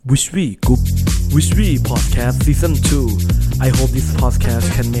Wishwi Group Wishwi Podcast Season 2 I hope this podcast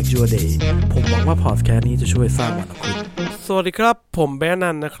can make your day ผมหวังว่า podcast นี้จะช่วยสร้างวันของคุณสวัสดีครับผมแบน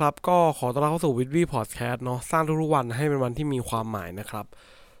นันนะครับก็ขอต้อนรับเข้าสู่ Wishwi Podcast เนาะสร้างทุกๆวันให้เป็นวันที่มีความหมายนะครับ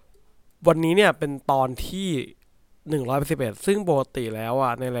วันนี้เนี่ยเป็นตอนที่111ซึ่งปกติแล้วอ่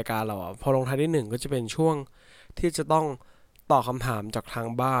ะในรายการเราอ่ะพอลงท้ายที่1ก็จะเป็นช่วงที่จะต้องตอบคำถามจากทาง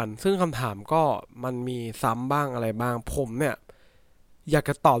บ้านซึ่งคำถามก็มันมีซ้ำบ้างอะไรบ้างผมเนี่ยอยาก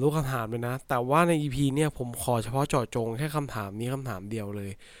จะตอบทุกคำถามเลยนะแต่ว่าใน EP เนี่ยผมขอเฉพาะเจาะจงแค่คำถามนี้คำถามเดียวเล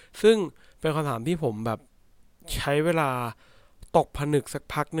ยซึ่งเป็นคำถามที่ผมแบบใช้เวลาตกผนึกสัก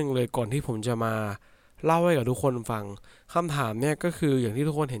พักหนึ่งเลยก่อนที่ผมจะมาเล่าให้กับทุกคนฟังคำถามเนี่ยก็คืออย่างที่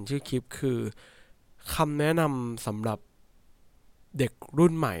ทุกคนเห็นชื่อคลิปคือคำแนะนำสำหรับเด็กรุ่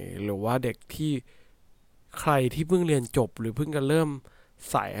นใหม่หรือว่าเด็กที่ใครที่เพิ่งเรียนจบหรือเพิ่งจะเริ่ม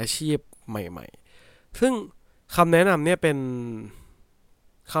สายอาชีพใหม่ๆซึ่งคำแนะนำเนี่ยเป็น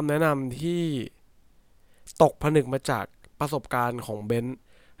คำแนะนำที่ตกผนึกมาจากประสบการณ์ของเบนซ์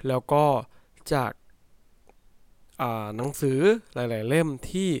แล้วก็จากหนังสือหลายๆเล่ม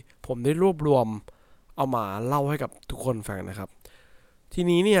ที่ผมได้รวบรวมเอามาเล่าให้กับทุกคนฟังนะครับที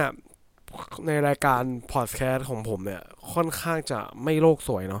นี้เนี่ยในรายการพอดแคสต์ของผมเนี่ยค่อนข้างจะไม่โลกส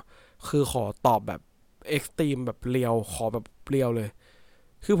วยเนาะคือขอตอบแบบเอ็กซ์ตรีมแบบเรียวขอแบบเรียวเลย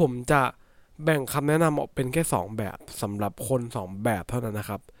คือผมจะแบ่งคำแนะนำออกเป็นแค่2แบบสำหรับคน2แบบเท่านั้นนะ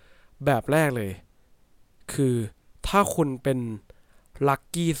ครับแบบแรกเลยคือถ้าคุณเป็นลัค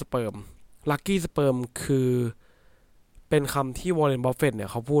กี้สเปิร์มลัคกี้สเปิร์มคือเป็นคำที่วอร์เรน บัฟเฟตต์เนี่ย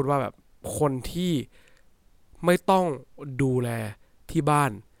เขาพูดว่าแบบคนที่ไม่ต้องดูแลที่บ้า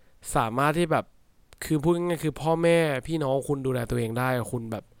นสามารถที่แบบคือพูดง่ายๆคือพ่อแม่พี่น้องคุณดูแลตัวเองได้คุณ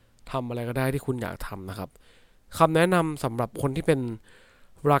แบบทำอะไรก็ได้ที่คุณอยากทำนะครับคำแนะนำสำหรับคนที่เป็น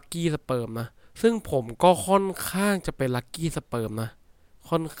ลัคกี้สเปิร์มนะซึ่งผมก็ค่อนข้างจะเป็นลัคกี้สเปิร์มนะ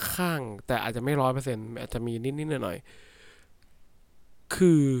ค่อนข้างแต่อาจจะไม่100%อาจจะมีนิดๆหน่อยๆ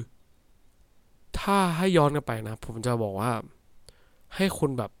คือถ้าให้ย้อนกลับไปนะผมจะบอกว่าให้คุ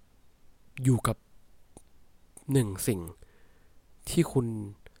ณแบบอยู่กับ1สิ่งที่คุณ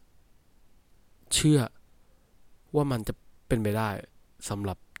เชื่อว่ามันจะเป็นไปได้สำห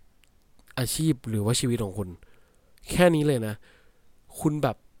รับอาชีพหรือว่าชีวิตของคุณแค่นี้เลยนะคุณแบ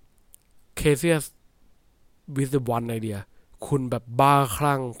บ curious with the one idea คุณแบบบ้าค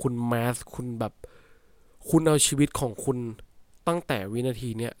ลั่งคุณแมสคุณแบบคุณเอาชีวิตของคุณตั้งแต่วินาที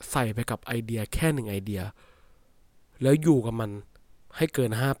เนี้ยใส่ไปกับไอเดียแค่1ไอเดียแล้วอยู่กับมันให้เกิ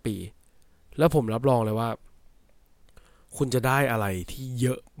น5ปีแล้วผมรับรองเลยว่าคุณจะได้อะไรที่เย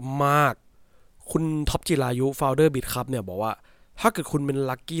อะมากคุณท็อปจิรายุ founder BitCup เนี่ยบอกว่าถ้าเกิดคุณเป็น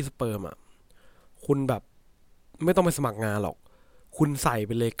ลัคกี้สเปิร์มอ่ะคุณแบบไม่ต้องไปสมัครงานหรอกคุณใส่ไ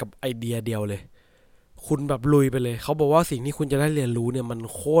ปเลยกับไอเดียเดียวเลยคุณแบบลุยไปเลยเขาบอกว่าสิ่งที่คุณจะได้เรียนรู้เนี่ยมัน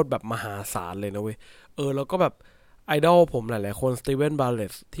โคตรแบบมหาศาลเลยนะเว้ยแล้วก็แบบไอดอลผมหลายๆคนสตีเวนบาร์เร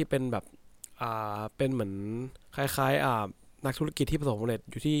ตที่เป็นแบบเป็นเหมือนคล้ายๆนักธุรกิจที่ประสบความสำเร็จ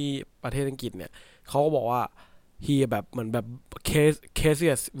อยู่ที่ประเทศอังกฤษเนี่ยเขาก็บอกว่าฮีแบบเหมือนแบบ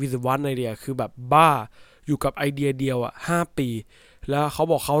curious with one idea คือแบบบ้าอยู่กับไอเดียเดียวอ่ะ5 ปีแล้วเขา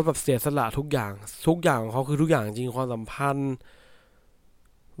บอกเขาแบบเสียสละทุกอย่างของเขาคือทุกอย่างจริงความสัมพันธ์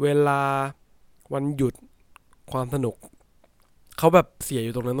เวลาวันหยุดความสนุกเขาแบบเสียอ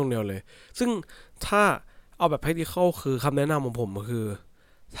ยู่ตรงนั้นตรงเดียวเลยซึ่งถ้าเอาแบบ practical คือคำแนะนำของผมก็คือ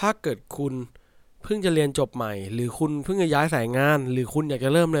ถ้าเกิดคุณเพิ่งจะเรียนจบใหม่หรือคุณเพิ่งจะย้ายสายงานหรือคุณอยากจะ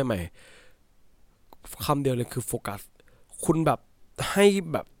เริ่มอะไรใหม่คำเดียวเลยคือโฟกัสคุณแบบให้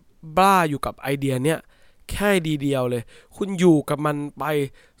แบบบ้าอยู่กับไอเดียเนี้ยแค่ดีเดียวเลยคุณอยู่กับมันไป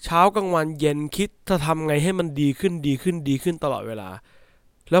เช้ากลางวันเย็นคิดจะทำไงให้มันดีขึ้นตลอดเวลา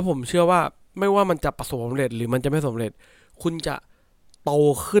แล้วผมเชื่อว่าไม่ว่ามันจะประสบความสำเร็จหรือมันจะไม่สำเร็จคุณจะโต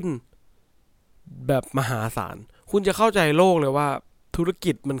ขึ้นแบบมหาศาลคุณจะเข้าใจโลกเลยว่าธุร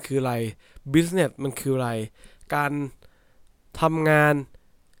กิจมันคืออะไร business มันคืออะไรการทำงาน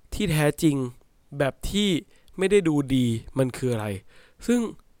ที่แท้จริงแบบที่ไม่ได้ดูดีมันคืออะไรซึ่ง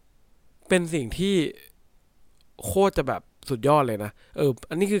เป็นสิ่งที่โคตรจะแบบสุดยอดเลยนะ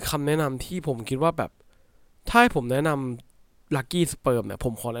อันนี้คือคำแนะนำที่ผมคิดว่าแบบถ้าให้ผมแนะนำลัคกี้สเปิร์มเนี่ยผ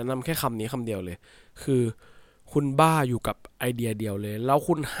มขอแนะนำแค่คำนี้คำเดียวเลยคือคุณบ้าอยู่กับไอเดียเดียวเลยแล้ว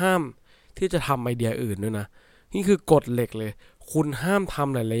คุณห้ามที่จะทำไอเดียอื่นด้วยนะนี่คือกฎเหล็กเลยคุณห้ามท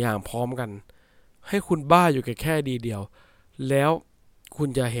ำหลายๆอย่างพร้อมกันให้คุณบ้าอยู่แค่ดีเดียวแล้วคุณ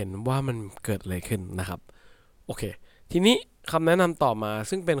จะเห็นว่ามันเกิดอะไรขึ้นนะครับโอเคทีนี้คำแนะนำต่อมา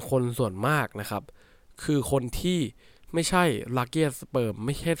ซึ่งเป็นคนส่วนมากนะครับคือคนที่ไม่ใช่ลัคกี้สเปิร์มไ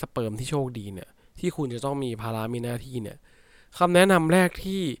ม่ใช่สเปิร์มที่โชคดีเนี่ยที่คุณจะต้องมีภาระมีหน้าที่เนี่ยคำแนะนำแรก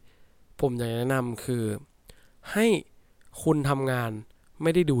ที่ผมอยากแนะนำคือให้คุณทำงาน ไ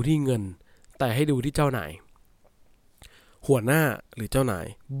ม่ได้ดูที่เงินแต่ให้ดูที่เจ้านายหัวหน้าหรือเจ้านาย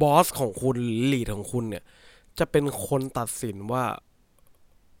บอสของคุณหรือลีดของคุณเนี่ยจะเป็นคนตัดสินว่า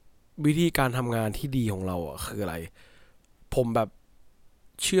วิธีการทำงานที่ดีของเราอ่ะคืออะไรผมแบบ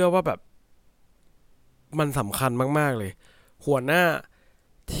เชื่อว่าแบบมันสำคัญมากๆเลยหัวหน้า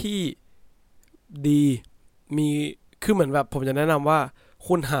ที่ดีมีคือเหมือนแบบผมจะแนะนำว่า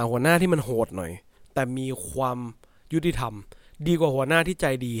คุณหาหัวหน้าที่มันโหดหน่อยแต่มีความยุติธรรมดีกว่าหัวหน้าที่ใจ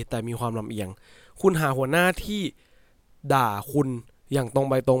ดีแต่มีความลำเอียงคุณหาหัวหน้าที่ด่าคุณอย่างตรง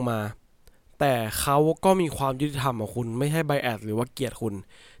ไปตรงมาแต่เขาก็มีความยุติธรรมของคุณไม่ใช่ไบแอสหรือว่าเกลียดคุณ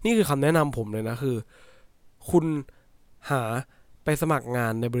นี่คือคำแนะนำผมเลยนะคือคุณหาไปสมัครงา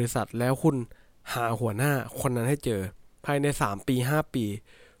นในบริษัทแล้วคุณหาหัวหน้าคนนั้นให้เจอภายใน3 ปี5 ปี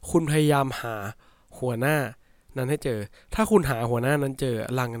คุณพยายามหาหัวหน้านั้นให้เจอถ้าคุณหาหัวหน้านั้นเจอ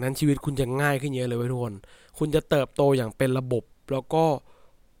หลังจากนั้นชีวิตคุณจะง่ายขึ้นเยอะเลยทุกคนคุณจะเติบโตอย่างเป็นระบบแล้วก็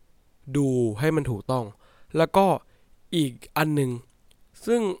ดูให้มันถูกต้องแล้วก็อีกอันนึง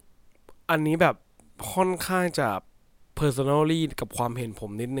ซึ่งอันนี้แบบค่อนข้างจะ personally กับความเห็นผ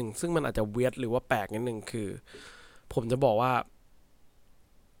มนิดนึงซึ่งมันอาจจะเวียดหรือว่าแปลกนิดนึงคือผมจะบอกว่า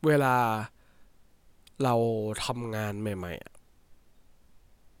เวลาเราทำงานใหม่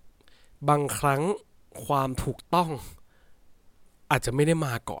ๆบางครั้งความถูกต้องอาจจะไม่ได้ม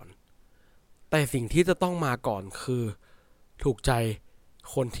าก่อนแต่สิ่งที่จะต้องมาก่อนคือถูกใจ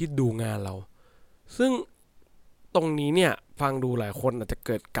คนที่ดูงานเราซึ่งตรงนี้เนี่ยฟังดูหลายคนอาจจะเ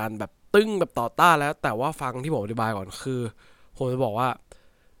กิดการแบบตึ้งแบบต่อต้านแล้วแต่ว่าฟังที่ผมอธิบายก่อนคือผมจะบอกว่า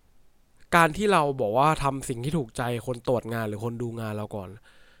การที่เราบอกว่าทำสิ่งที่ถูกใจคนตรวจงานหรือคนดูงานเราก่อน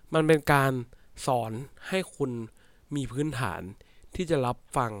มันเป็นการสอนให้คุณมีพื้นฐานที่จะรับ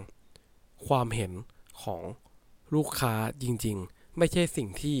ฟังความเห็นของลูกค้าจริงๆไม่ใช่สิ่ง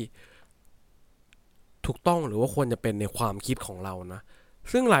ที่ถูกต้องหรือว่าควรจะเป็นในความคิดของเรานะ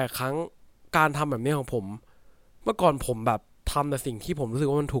ซึ่งหลายครั้งการทำแบบนี้ของผมเมื่อก่อนผมแบบทำแต่สิ่งที่ผมรู้สึก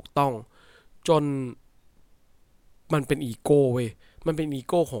ว่ามันถูกต้องจนมันเป็นอีโก้เว้ยมันเป็นอี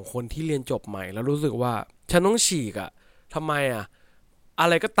โก้ของคนที่เรียนจบใหม่แล้วรู้สึกว่าฉันต้องฉีกอะทำไมอะอะ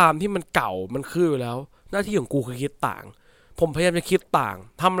ไรก็ตามที่มันเก่ามันคืออยู่แล้วหน้าที่ของกูคือคิดต่างผมพยายามจะคิดต่าง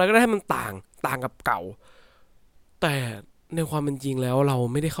ทำอะไรก็ได้ให้มันต่างกับเก่าแต่ในความเป็นจริงแล้วเรา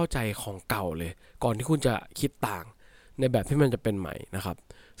ไม่ได้เข้าใจของเก่าเลยก่อนที่คุณจะคิดต่างในแบบที่มันจะเป็นใหม่นะครับ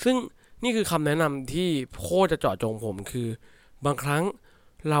ซึ่งนี่คือคำแนะนำที่โคตรจะเจาะจงผมคือบางครั้ง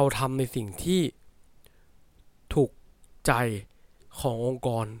เราทำในสิ่งที่ถูกใจขององค์ก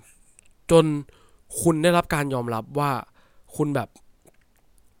รจนคุณได้รับการยอมรับว่าคุณแบบ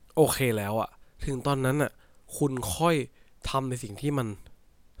โอเคแล้วอะถึงตอนนั้นอะคุณค่อยทำในสิ่งที่มัน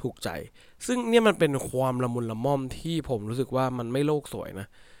ถูกใจซึ่งเนี่ยมันเป็นความละมุนละม่อมที่ผมรู้สึกว่ามันไม่โลกสวยนะ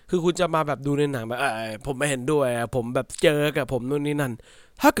คือคุณจะมาแบบดูในหนังแบบผมไม่เห็นด้วยผมแบบเจอกับผมนู่นนี่นั่น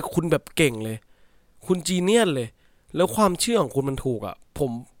ถ้าเกิดคุณแบบเก่งเลยคุณจีเนียสเลยแล้วความเชื่อของคุณมันถูกอ่ะผ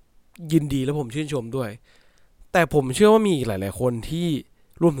มยินดีและผมชื่นชมด้วยแต่ผมเชื่อว่ามีอีกหลายๆคนที่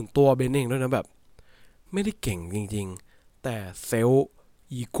รวมถึงตัวเบนเองด้วยนะแบบไม่ได้เก่งจริงๆแต่เซลล์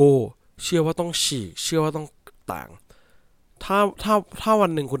อีโก้เชื่อว่าต้องฉีกเชื่อว่าต้องต่างถ้าวั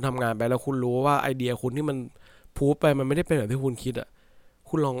นหนึ่งคุณทำงานไปแล้วคุณรู้ว่าไอเดียคุณที่มันพูดไปมันไม่ได้เป็นแบบที่คุณคิดอ่ะ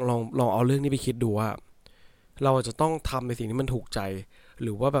คุณลองเอาเรื่องนี้ไปคิดดูว่าเราจะต้องทำในสิ่งที่มันถูกใจห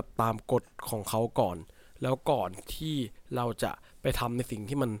รือว่าแบบตามกฎของเขาก่อนแล้วก่อนที่เราจะไปทำในสิ่ง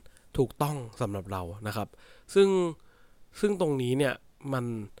ที่มันถูกต้องสำหรับเรานะครับซึ่งตรงนี้เนี่ยมัน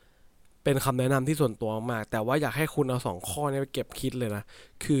เป็นคำแนะนำที่ส่วนตัวมากแต่ว่าอยากให้คุณเอา2 ข้อนี้ไปเก็บคิดเลยนะ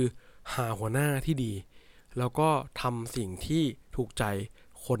คือหาหัวหน้าที่ดีแล้วก็ทำสิ่งที่ถูกใจ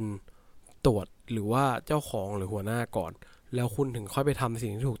คนตรวจหรือว่าเจ้าของหรือหัวหน้าก่อนแล้วคุณถึงค่อยไปทำสิ่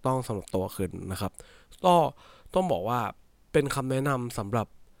งที่ถูกต้องสำหรับตัวคุณนะครับก็ต้องบอกว่าเป็นคำแนะนำสำหรับ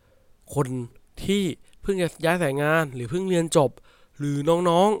คนที่เพิ่งจะย้ายสายงานหรือเพิ่งเรียนจบหรือ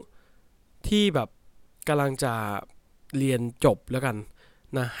น้องๆที่แบบกำลังจะเรียนจบแล้วกัน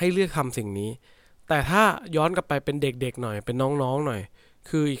นะให้เลือกทำสิ่งนี้แต่ถ้าย้อนกลับไปเป็นเด็กๆหน่อยเป็นน้องๆหน่อย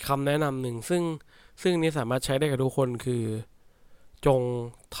คืออีกคำแนะนำหนึ่งซึ่งนี้สามารถใช้ได้กับทุกคนคือจง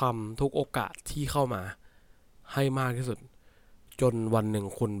ทำทุกโอกาสที่เข้ามาให้มากที่สุดจนวันหนึ่ง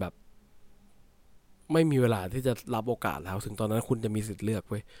คุณแบบไม่มีเวลาที่จะรับโอกาสแล้วถึงตอนนั้นคุณจะมีสิทธิ์เลือก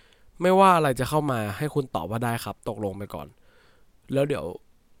เว้ยไม่ว่าอะไรจะเข้ามาให้คุณตอบว่าได้ครับตกลงไปก่อนแล้วเดี๋ยว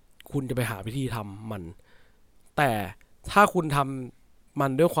คุณจะไปหาวิธีทำมันแต่ถ้าคุณทำมั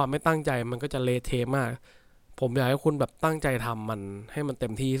นด้วยความไม่ตั้งใจมันก็จะเละเทะมากผมอยากให้คุณแบบตั้งใจทำมันให้มันเต็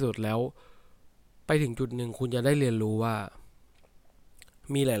มที่ที่สุดแล้วไปถึงจุดหนึ่งคุณจะได้เรียนรู้ว่า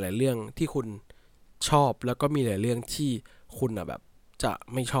มีหลายๆเรื่องที่คุณชอบแล้วก็มีหลายเรื่องที่คุณแบบจะ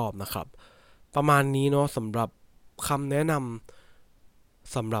ไม่ชอบนะครับประมาณนี้เนาะสำหรับคำแนะน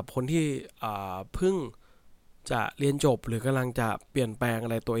สำหรับคนที่เพิ่งจะเรียนจบหรือกำลังจะเปลี่ยนแปลงอะ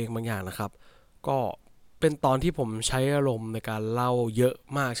ไรตัวเองบางอย่างนะครับก็เป็นตอนที่ผมใช้อารมณ์ในการเล่าเยอะ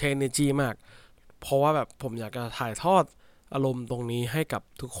มากใช้ energy มากเพราะว่าแบบผมอยากจะถ่ายทอดอารมณ์ตรงนี้ให้กับ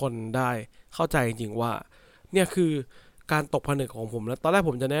ทุกคนได้เข้าใจจริงๆว่าเนี่ยคือการตกผลึกของผมแล้วตอนแรก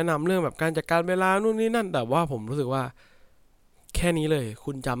ผมจะแนะนำเรื่องแบบการจัดการเวลานู่นนี่นั่นแต่ว่าผมรู้สึกว่าแค่นี้เลย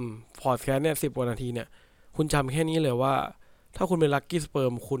คุณจำพอดแคสต์เนี่ย10 กว่านาทีเนี่ยคุณจำแค่นี้เลยว่าถ้าคุณเป็นลัคกี้สเปิ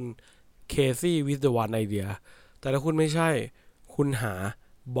ร์มคุณเคซี่วิ t เดอะวันไอเดียแต่ถ้าคุณไม่ใช่คุณหา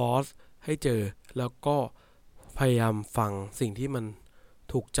บอสให้เจอแล้วก็พยายามฟังสิ่งที่มัน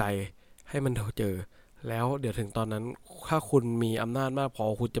ถูกใจให้มันเจอแล้วเดี๋ยวถึงตอนนั้นถ้าคุณมีอำนาจมากพอ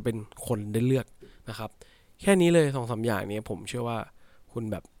คุณจะเป็นคนได้เลือกนะครับแค่นี้เลย2-3อย่างนี้ผมเชื่อว่าคุณ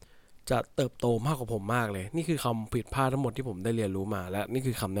แบบจะเติบโตมากกว่าผมมากเลยนี่คือคำผิดพลาดทั้งหมดที่ผมได้เรียนรู้มาและนี่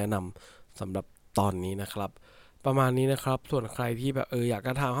คือคำแนะนำสำหรับตอนนี้นะครับประมาณนี้นะครับส่วนใครที่แบบอยากจ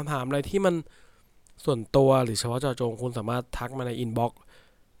ะถามคำถามอะไรที่มันส่วนตัวหรือเฉพาะเจาะจงคุณสามารถทักมาในอินบ็อกซ์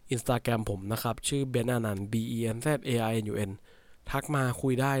Instagram ผมนะครับชื่อเบนอานันต์ BENZAINUN ทักมาคุ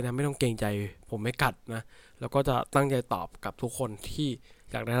ยได้นะไม่ต้องเกรงใจผมไม่กัดนะแล้วก็จะตั้งใจตอบกับทุกคนที่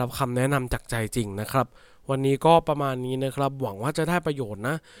อยากได้รับคำแนะนำจากใจจริงนะครับวันนี้ก็ประมาณนี้นะครับหวังว่าจะได้ประโยชน์น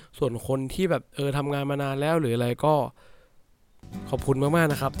ะส่วนคนที่แบบทำงานมานานแล้วหรืออะไรก็ขอบคุณมาก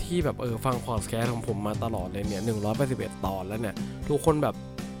ๆนะครับที่แบบฟังพอดแคสต์ของผมมาตลอดเลยเนี่ย181 ตอนแล้วเนี่ยทุกคนแบบ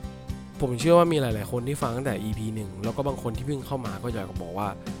ผมเชื่อว่ามีหลายๆคนที่ฟังตั้งแต่ EP 1แล้วก็บางคนที่เพิ่งเข้ามาก็อยากจะบอกว่า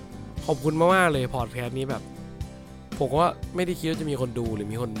ขอบคุณมากๆเลยพอดแคสต์นี้แบบผมก็ไม่ได้คิดว่าจะมีคนดูหรือ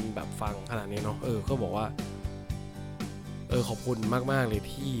มีคนแบบฟังขนาดนี้เนาะก็บอกว่าขอบคุณมากๆเลย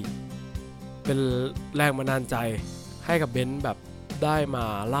ที่เป็นแรงบันดาลใจให้กับเบนซ์แบบได้มา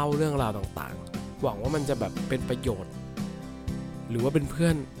เล่าเรื่องราวต่างๆหวังว่ามันจะแบบเป็นประโยชน์หรือว่าเป็นเพื่อ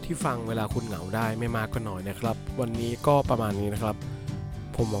นที่ฟังเวลาคุณเหงาได้ไม่มากก็น้อยนะครับวันนี้ก็ประมาณนี้นะครับ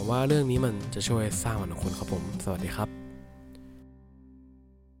ผมหวังว่าเรื่องนี้มันจะช่วยสร้างวันของคุณครับผมสวัสดีครับ